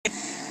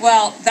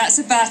Well, that's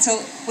a battle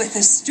with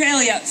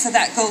Australia for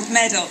that gold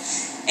medal.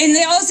 In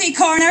the Aussie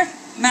corner,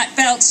 Matt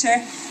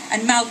Belcher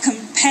and Malcolm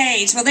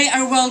Page. Well, they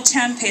are world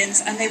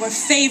champions and they were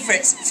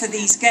favourites for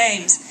these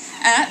games.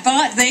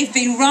 But they've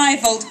been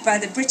rivalled by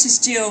the British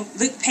duo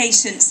Luke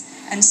Patience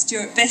and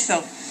Stuart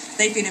Bithell.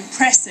 They've been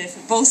impressive,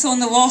 both on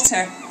the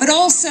water, but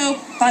also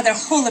by their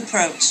whole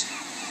approach.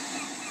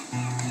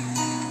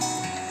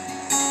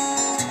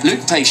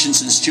 Luke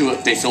Patience and Stuart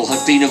Bithell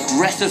have been a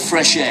breath of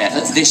fresh air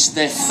at this,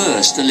 their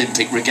first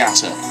Olympic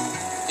regatta.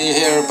 You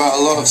hear about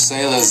a lot of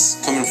sailors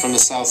coming from the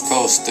south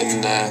coast,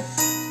 and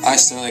I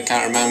certainly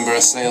can't remember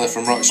a sailor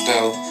from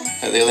Rochdale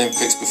at the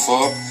Olympics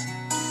before.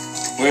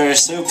 We're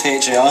so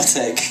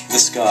patriotic, the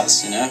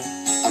Scots, you know.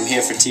 I'm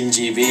here for Team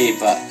GB,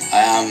 but I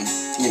am,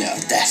 you know,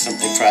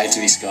 definitely proud to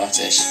be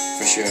Scottish,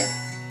 for sure.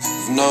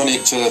 We've known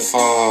each other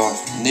for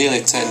nearly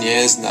 10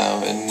 years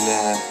now, and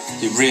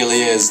he really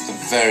is a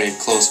very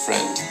close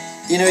friend.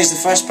 You know, he's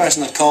the first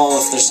person I'd call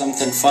if there's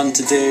something fun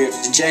to do.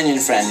 He's a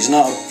genuine friend, he's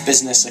not a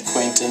business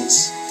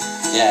acquaintance.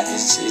 Yeah,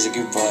 he's a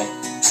good boy.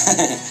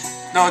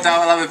 No doubt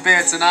we'll have a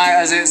beer tonight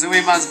as it's the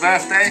wee man's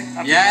birthday.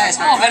 Yes,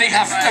 very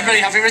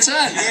happy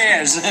return.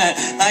 Cheers.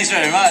 Thanks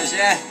very much,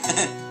 yeah.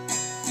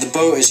 The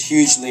boat is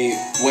hugely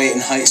weight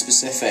and height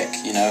specific,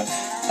 you know.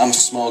 I'm a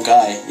small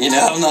guy, you know,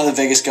 I'm not the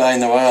biggest guy in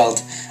the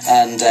world.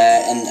 And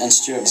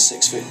Stuart's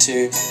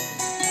 6'2".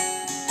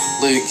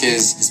 Luke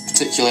is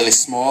particularly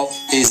small.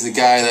 He's the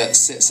guy that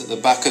sits at the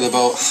back of the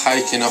boat,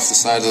 hiking off the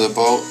side of the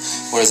boat,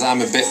 whereas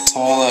I'm a bit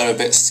taller, a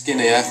bit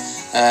skinnier,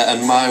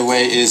 and my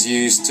weight is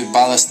used to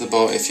ballast the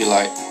boat, if you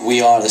like.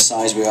 We are the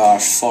size we are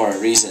for a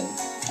reason,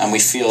 and we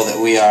feel that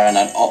we are in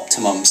an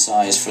optimum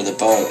size for the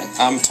boat.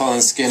 I'm tall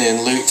and skinny,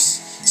 and Luke's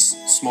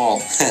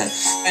small.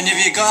 And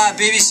if you got that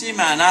BBC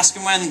man, ask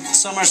him when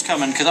summer's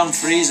coming, because I'm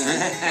freezing.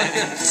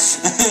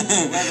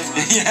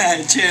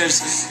 Yeah,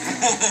 cheers.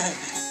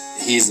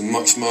 He's a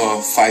much more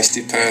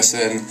feisty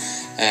person,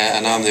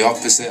 and I'm the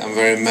opposite. I'm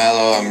very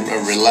mellow,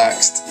 I'm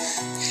relaxed.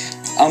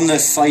 I'm the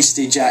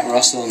feisty Jack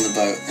Russell in the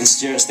boat, and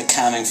Stuart's the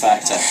calming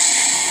factor.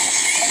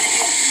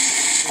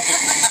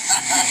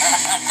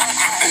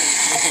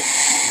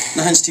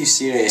 Nothing's too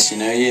serious, you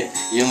know.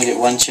 You only get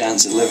one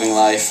chance at living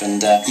life,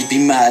 and you'd be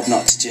mad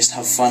not to just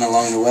have fun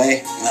along the way.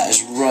 And that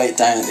is right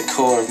down at the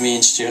core of me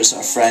and Stuart's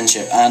sort of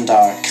friendship and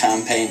our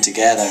campaign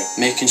together,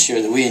 making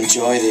sure that we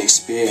enjoy the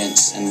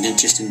experience and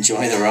just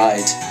enjoy the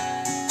ride.